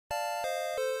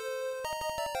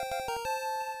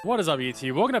What is up,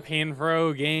 YouTube? Welcome to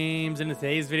PanFro Games. In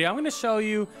today's video, I'm going to show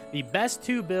you the best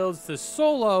two builds to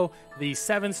solo the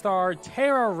 7-star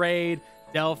Tera Raid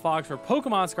Delphox for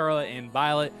Pokemon Scarlet and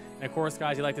Violet. And of course,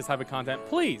 guys, if you like this type of content,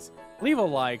 please leave a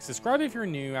like, subscribe if you're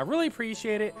new. I really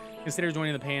appreciate it. Consider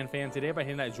joining the Pan fam today by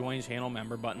hitting that join channel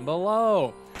member button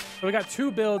below. So we got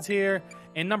two builds here.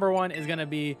 And number one is going to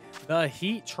be the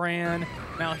Heatran.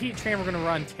 Now, Heatran, we're going to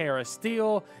run Tera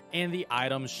Steel and the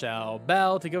item Shell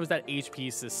Bell to give us that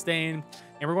HP sustain.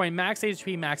 And we're going max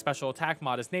HP, max special attack,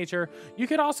 modest nature. You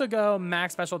could also go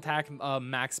max special attack,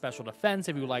 max special defense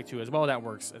if you would like to as well. That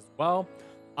works as well.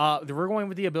 We're going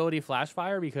with the ability Flash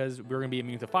Fire because we're going to be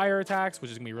immune to fire attacks, which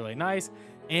is going to be really nice.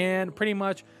 And pretty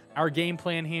much our game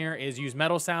plan here is use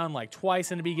Metal Sound like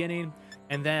twice in the beginning.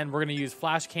 And then we're going to use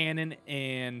Flash Cannon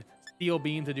and Steel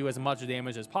Beam to do as much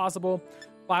damage as possible.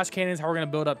 Flash Cannon is how we're going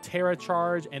to build up Tera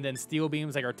Charge, and then Steel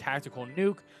Beams like our tactical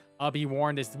nuke. Be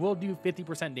warned, this will do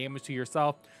 50% damage to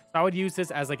yourself. So I would use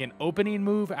this as like an opening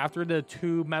move after the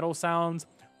two Metal Sounds,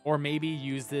 or maybe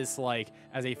use this like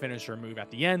as a finisher move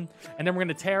at the end. And then we're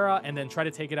going to Tera and then try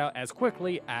to take it out as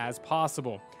quickly as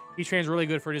possible. Heatran's really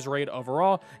good for this raid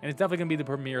overall, and it's definitely going to be the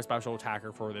premier special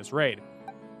attacker for this raid.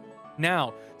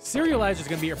 Now, Ceruledge is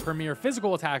going to be a premier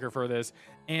physical attacker for this,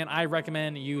 and I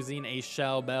recommend using a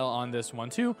Shell Bell on this one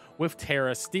too with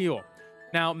Tera Steel.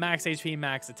 Now, max HP,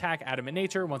 max attack, adamant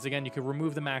nature. Once again, you can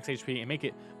remove the max HP and make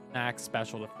it max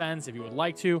special defense if you would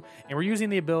like to. And we're using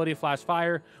the ability Flash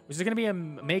Fire, which is going to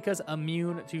be make us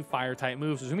immune to fire type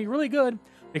moves. It's going to be really good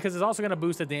because it's also going to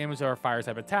boost the damage of our fire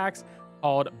type attacks,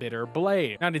 called Bitter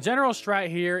Blade. Now, the general strat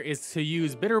here is to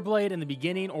use Bitter Blade in the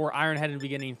beginning or Iron Head in the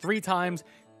beginning 3 times.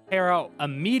 Tera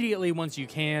immediately once you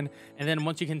can, and then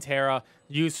once you can Tera,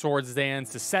 use Swords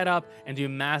Dance to set up and do a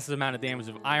massive amount of damage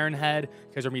with Iron Head,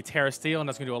 because there'll be Tera Steel, and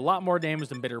that's going to do a lot more damage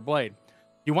than Bitter Blade.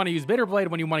 You want to use Bitter Blade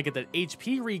when you want to get the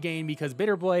HP regain, because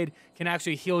Bitter Blade can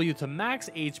actually heal you to max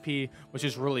HP, which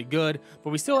is really good. But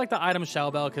we still like the item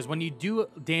Shell Bell, because when you do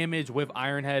damage with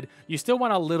Iron Head, you still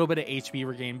want a little bit of HP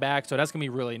regain back, so that's going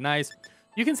to be really nice.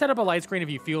 You can set up a light screen if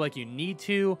you feel like you need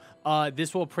to.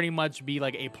 This will pretty much be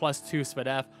like a +2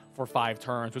 SPDF for 5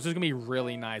 turns, which is going to be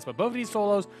really nice. But both of these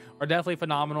solos are definitely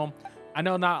phenomenal. I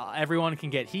know not everyone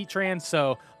can get Heatran,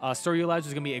 so Ceruledge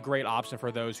is going to be a great option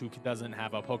for those who doesn't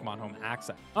have a Pokemon Home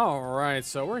access. All right,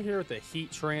 so we're here with the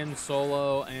Heatran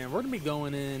Solo, and we're going to be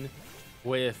going in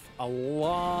with a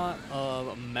lot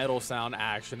of Metal Sound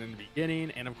action in the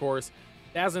beginning. And of course,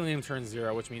 Dazzling Gleam turns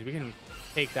 0, which means we can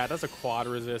take that. That's a quad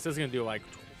resist. This is going to do like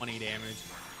 20 damage,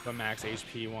 the max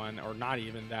HP one, or not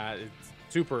even that. It's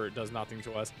super does nothing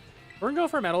to us. We're going to go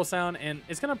for Metal Sound, and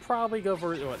it's going to probably go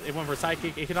for, it went for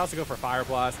Psychic. It can also go for Fire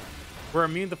Blast. We're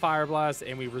immune to Fire Blast,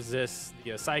 and we resist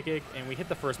the Psychic, and we hit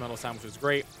the first Metal Sound, which is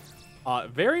great.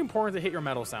 Very important to hit your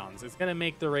Metal Sounds. It's going to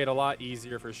make the raid a lot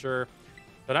easier for sure.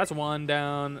 So that's 1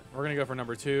 down. We're going to go for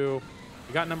number 2.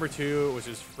 We got number 2, which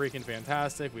is freaking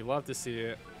fantastic. We love to see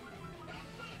it.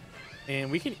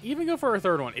 And we can even go for a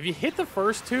 3rd one. If you hit the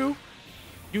first 2,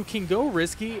 you can go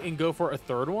risky and go for a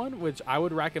 3rd one, which I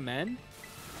would recommend.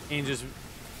 And just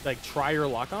like try your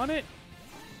luck on it.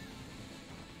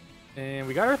 And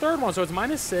we got our 3rd one, so it's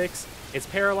 -6. It's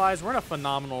paralyzed. We're in a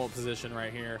phenomenal position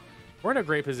right here. We're in a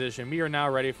great position. We are now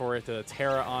ready for it to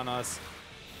Tera on us,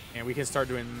 and we can start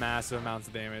doing massive amounts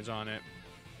of damage on it.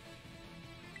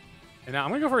 And now I'm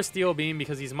going to go for a Steel Beam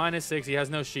because he's -6. He has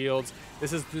no shields.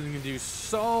 This is going to do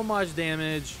so much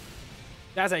damage.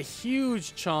 That's a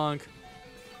huge chunk.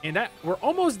 And that we're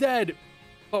almost dead,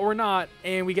 but we're not.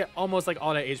 And we get almost like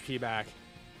all that HP back.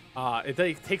 It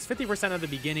takes 50% of the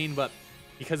beginning, but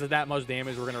because of that much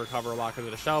damage, we're going to recover a lot because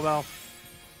of the Shell Bell.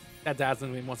 That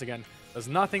Dazzling Gleam, once again, does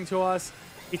nothing to us.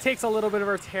 He takes a little bit of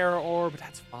our Tera Orb, but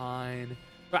that's fine.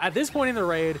 But at this point in the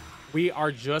raid, we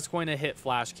are just going to hit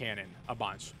Flash Cannon a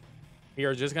bunch. We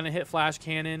are just going to hit Flash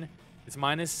Cannon. It's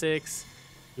 -6.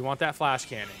 You want that Flash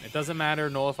Cannon. It doesn't matter.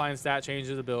 Nullifying stat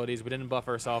changes abilities. We didn't buff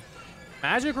ourselves.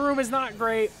 Magic Room is not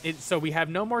great. So we have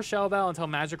no more Shell Bell until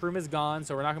Magic Room is gone.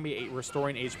 So we're not going to be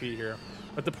restoring HP here.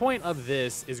 But the point of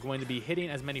this is going to be hitting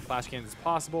as many Flash Cannons as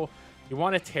possible. You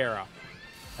want a Tera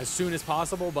as soon as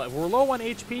possible. But if we're low on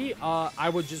HP, I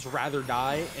would just rather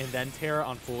die and then Tera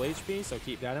on full HP. So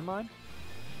keep that in mind.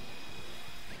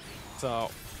 So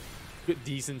good,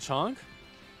 decent chunk.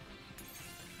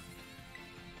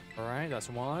 All right, that's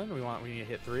 1. We need to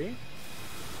hit 3.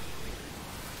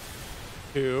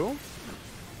 2.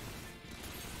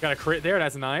 Got a crit there.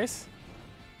 That's nice.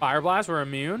 Fire Blast. We're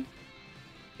immune.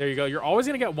 There you go. You're always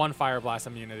going to get 1 Fire Blast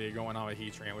immunity going on with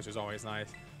Heatran, which is always nice.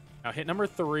 Now hit number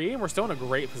 3, and we're still in a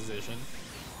great position.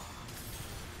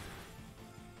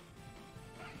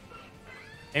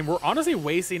 And we're honestly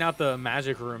wasting out the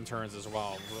magic room turns as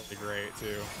well. Really great,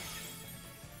 too.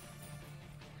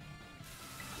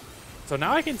 So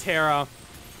now I can Tera.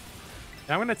 And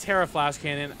I'm going to Tera Flash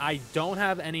Cannon. I don't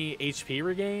have any HP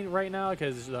regain right now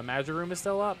because the magic room is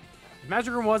still up. If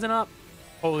magic room wasn't up,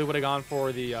 probably would have gone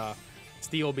for the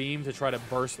steel beam to try to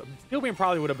burst. Steel beam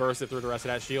probably would have bursted through the rest of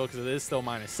that shield because it is still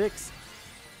 -6.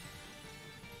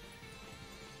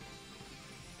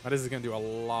 But this is going to do a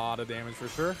lot of damage for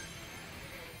sure.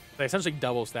 They essentially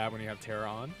double stab when you have Tera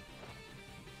on.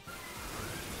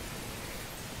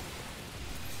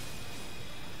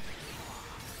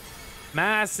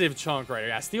 Massive chunk right here.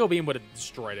 Yeah, steel beam would have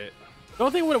destroyed it.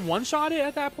 Don't think it would have one-shot it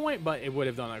at that point, but it would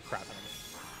have done a crap ton of it.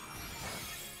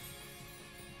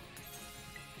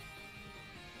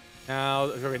 Now,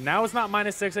 okay, now it's not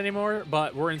 -6 anymore,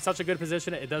 but we're in such a good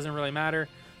position, it doesn't really matter.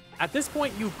 At this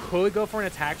point, you could go for an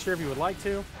attack share if you would like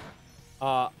to.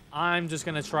 I'm just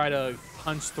going to try to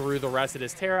punch through the rest of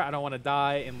this Tera. I don't want to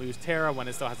die and lose Tera when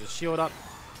it still has its shield up.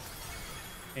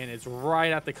 And it's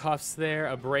right at the cuffs there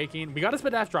of breaking. We got a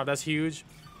Spit F drop. That's huge.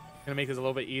 Going to make this a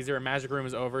little bit easier. Magic Room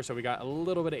is over, so we got a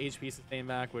little bit of HP sustain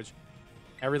back, which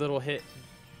every little hit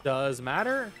does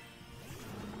matter.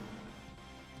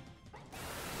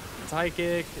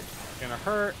 Psychic. It's going to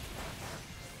hurt.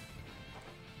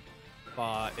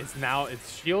 But it's now,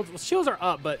 it's shields. Well, shields are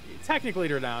up, but technically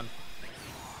they're down.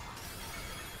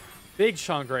 Big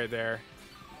chunk right there.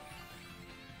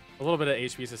 A little bit of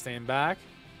HP sustain back.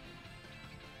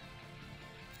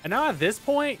 And now at this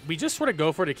point, we just sort of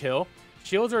go for the kill.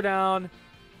 Shields are down.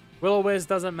 Will-O-Wisp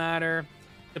doesn't matter.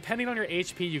 Depending on your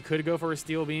HP, you could go for a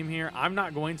steel beam here. I'm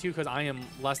not going to because I am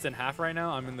less than half right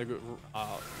now. I'm in the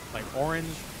like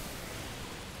orange.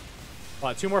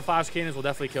 But 2 more flash cannons will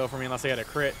definitely kill for me unless I get a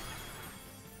crit.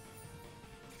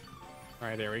 All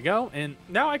right, there we go. And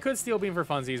now I could steel beam for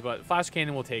funsies, but flash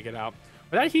cannon will take it out.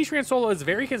 But that Heatran Solo is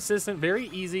very consistent, very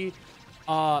easy.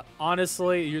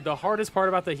 Honestly, the hardest part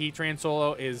about the Heatran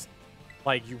Solo is,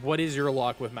 like, what is your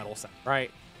luck with metal sound,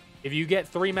 right? If you get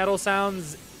 3 metal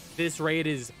sounds, this raid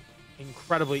is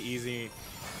incredibly easy.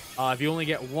 If you only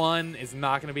get 1, it's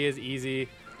not going to be as easy.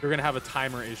 You're going to have a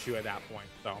timer issue at that point.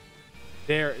 So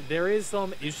there is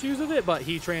some issues with it, but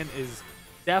Heatran is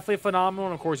definitely phenomenal.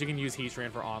 And of course, you can use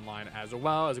Heatran for online as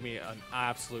well. It's going to be an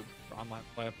absolute online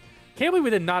play. Can't believe we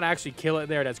did not actually kill it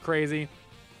there. That's crazy.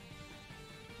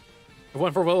 I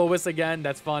went for Will-O-Wisp again.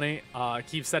 That's funny.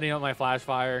 Keep setting up my flash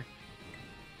fire.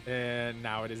 And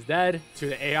now it is dead to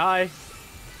the AI.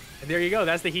 And there you go.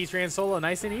 That's the Heatran Solo.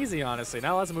 Nice and easy, honestly.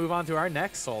 Now let's move on to our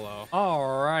next solo.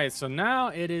 All right. So now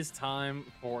it is time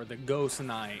for the Ghost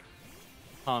Knight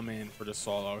come in for the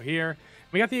solo here.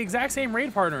 We got the exact same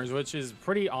raid partners, which is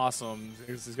pretty awesome.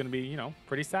 This is going to be, you know,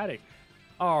 pretty static.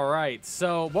 All right.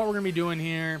 So what we're going to be doing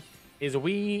here is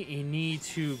we need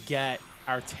to get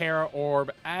our Tera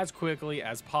Orb as quickly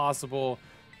as possible,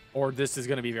 or this is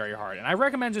going to be very hard. And I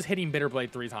recommend just hitting Bitter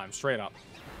Blade 3 times, straight up.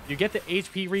 You get the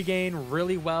HP regain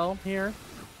really well here,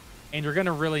 and you're going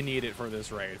to really need it for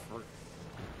this raid.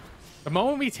 The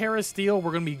moment we Tera Steel,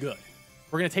 we're going to be good.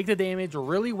 We're going to take the damage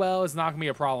really well. It's not going to be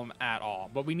a problem at all.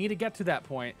 But we need to get to that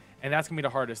point, and that's going to be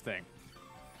the hardest thing.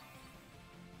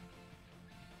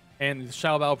 And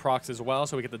Shell Bell procs as well,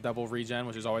 so we get the double regen,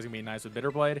 which is always going to be nice with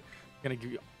Bitter Blade. Going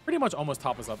to pretty much almost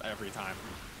top us up every time.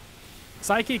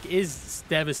 Psychic is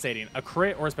devastating. A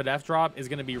crit or a Spit F drop is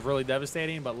going to be really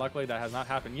devastating, but luckily that has not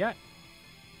happened yet.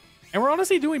 And we're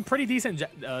honestly doing pretty decent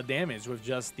damage with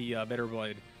just the Bitter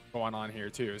Blade going on here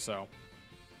too. So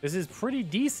this is pretty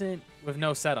decent with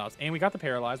no setups. And we got the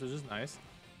Paralyze, which is nice.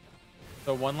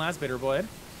 So one last Bitter Blade.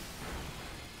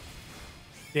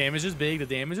 Damage is big. The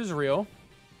damage is real.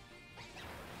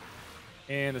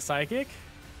 And the Psychic.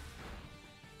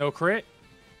 No crit.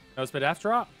 No Spit F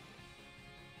drop.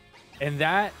 And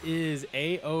that is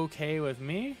A-okay with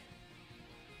me.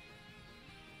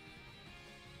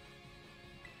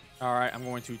 All right, I'm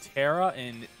going to Tera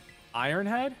and Iron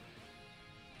Head.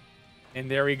 And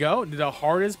there we go. The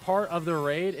hardest part of the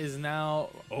raid is now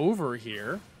over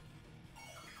here.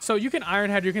 So you can Iron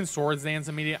Head, you can Swords Dance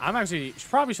immediately. I'm actually,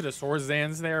 probably should have Swords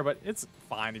Dance there, but it's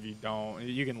fine if you don't.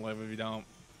 You can live if you don't.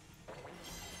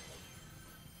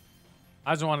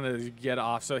 I just wanted to get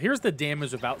off. So here's the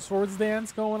damage without Swords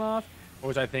Dance going off,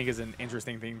 which I think is an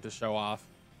interesting thing to show off.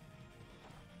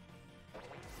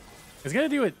 It's going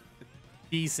to do a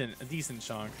decent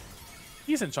chunk.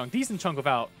 Decent chunk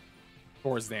without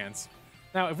Swords Dance.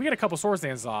 Now, if we get a couple Swords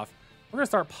Dances off, we're going to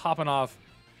start popping off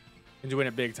and doing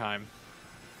it big time.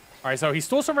 All right, so he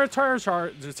stole some of our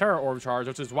Tera Orb charge,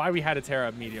 which is why we had a Tera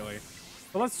immediately.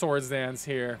 So let's Swords Dance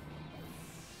here.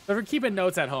 So if you're keeping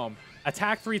notes at home,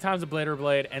 attack 3 times with Bitter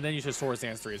Blade, and then you should Swords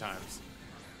Dance 3 times.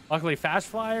 Luckily, Fast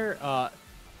Flyer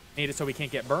made it so we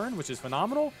can't get burned, which is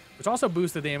phenomenal, which also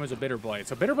boosts the damage of Bitter Blade.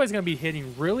 So Bitter Blade is going to be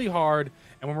hitting really hard,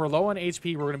 and when we're low on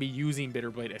HP, we're going to be using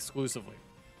Bitter Blade exclusively.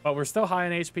 But we're still high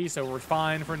on HP, so we're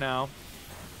fine for now.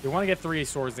 We want to get 3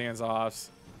 Swords Dance offs.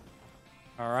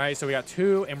 All right, so we got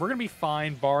 2, and we're going to be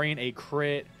fine barring a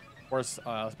crit or a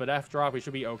Spadef drop. We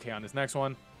should be okay on this next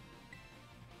one.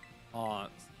 On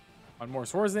more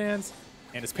Swords Dance,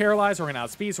 and it's paralyzed, so we're going to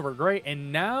outspeed, so we're great.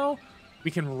 And now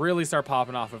we can really start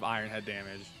popping off of Iron Head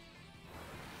damage.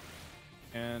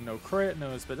 And no crit, no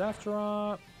Spadef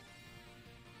drop.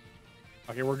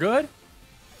 Okay, we're good.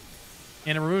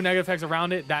 And to remove negative effects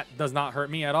around it, that does not hurt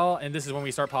me at all. And this is when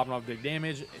we start popping off big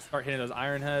damage, start hitting those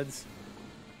Iron Heads.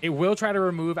 It will try to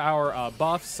remove our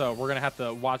buffs, so we're going to have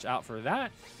to watch out for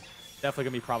that. Definitely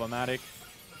going to be problematic.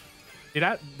 See,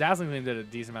 that Dazzling Gleam did a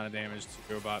decent amount of damage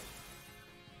too, but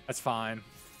that's fine.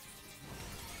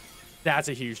 That's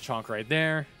a huge chunk right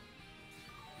there.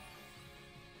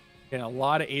 Getting a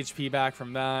lot of HP back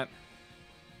from that.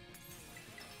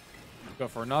 Go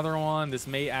for another one. This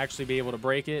may actually be able to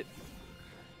break it.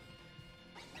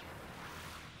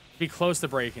 Be close to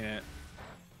breaking it.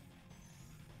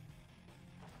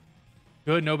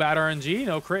 Good, no bad RNG,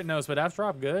 no crit, no Spadef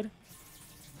drop, good.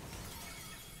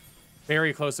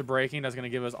 Very close to breaking. That's going to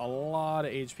give us a lot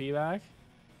of HP back.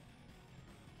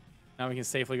 Now we can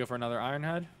safely go for another Iron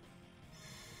Head.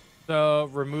 So,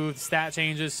 remove stat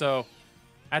changes. So,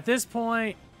 at this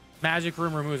point, Magic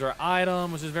Room removes our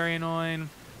item, which is very annoying.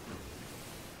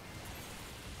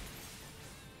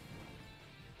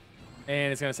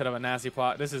 And it's going to set up a nasty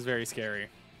plot. This is very scary.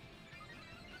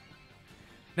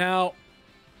 Now,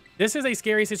 this is a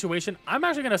scary situation. I'm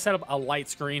actually going to set up a light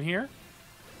screen here.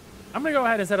 I'm going to go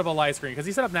ahead and set up a light screen because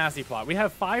he set up nasty plot. We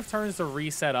have 5 turns to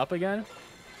reset up again,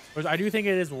 which I do think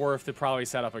it is worth to probably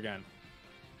set up again.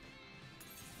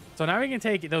 So now we can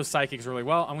take those Psychics really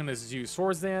well. I'm going to use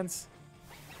Swords Dance.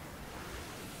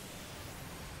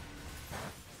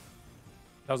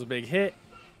 That was a big hit.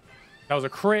 That was a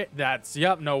crit. That's,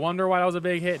 yep, no wonder why that was a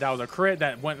big hit. That was a crit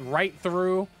that went right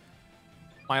through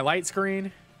my light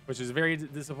screen, which is very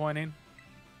disappointing.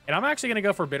 And I'm actually going to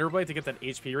go for Bitter Blade to get that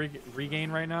HP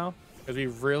regain right now because we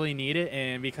really need it.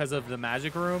 And because of the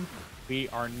Magic Room, we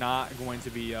are not going to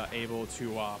be able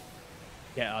to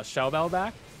get a Shell Bell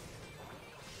back.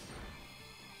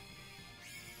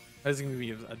 This is going to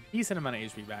be a decent amount of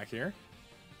HP back here.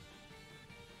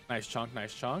 Nice chunk,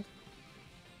 nice chunk.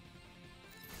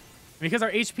 Because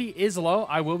our HP is low,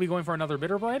 I will be going for another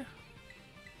Bitter Blade.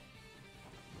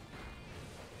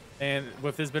 And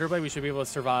with this Bitter Blade, we should be able to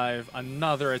survive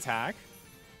another attack.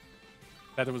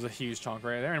 That was a huge chunk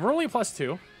right there. And we're only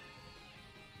 +2.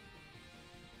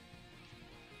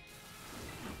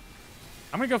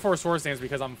 I'm going to go for a Swords Dance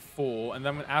because I'm full. And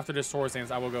then after this Swords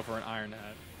Dance, I will go for an Iron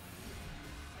Head.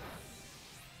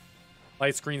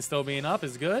 Light screen still being up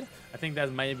is good. I think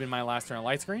that might have been my last turn on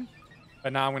light screen.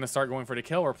 But now I'm going to start going for the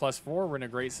kill. We're +4. We're in a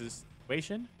great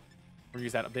situation. We're going to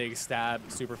use that big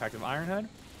stab, super effective Iron Head.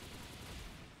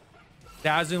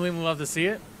 Dazzling Gleam would love to see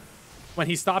it. When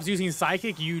he stops using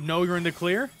Psychic, you know you're in the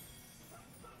clear.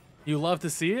 You love to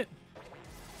see it.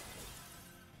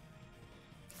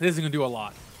 This is going to do a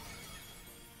lot.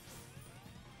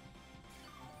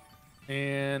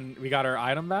 And we got our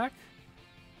item back.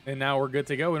 And now we're good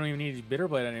to go. We don't even need Bitter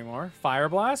Blade anymore. Fire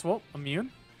Blast. Well, immune.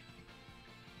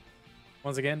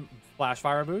 Once again, Flash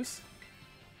Fire Boost.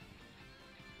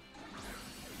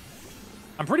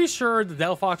 I'm pretty sure the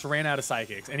Delphox ran out of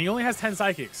Psychics, and he only has 10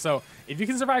 Psychics. So if you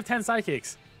can survive 10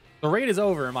 Psychics, the raid is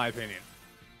over, in my opinion.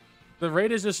 The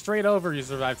raid is just straight over. You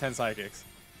survive 10 Psychics.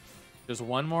 Just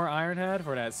one more Iron Head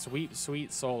for that sweet,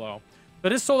 sweet solo. So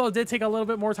this solo did take a little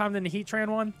bit more time than the Heatran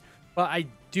one, but I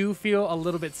do feel a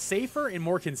little bit safer and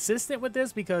more consistent with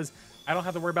this because I don't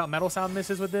have to worry about Metal Sound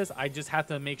misses with this. I just have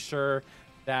to make sure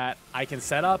that I can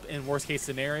set up in worst case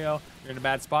scenario. You're in a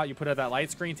bad spot. You put up that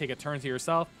light screen, take a turn to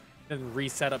yourself, then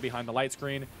reset up behind the light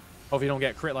screen. Hope you don't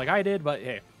get crit like I did, but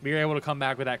hey, we were able to come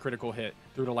back with that critical hit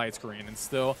through the light screen and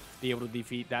still be able to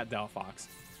defeat that Delphox.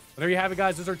 Well, there you have it,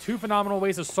 guys. Those are 2 phenomenal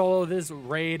ways to solo this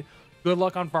raid. Good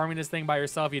luck on farming this thing by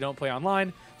yourself if you don't play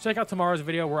online. Check out tomorrow's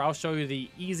video where I'll show you the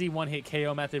easy one-hit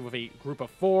KO method with a group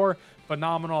of 4.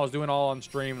 Phenomenal. I was doing it all on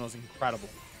stream. It was incredible.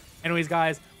 Anyways,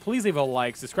 guys, please leave a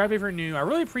like. Subscribe if you're new. I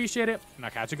really appreciate it. And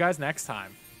I'll catch you guys next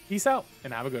time. Peace out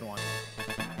and have a good one.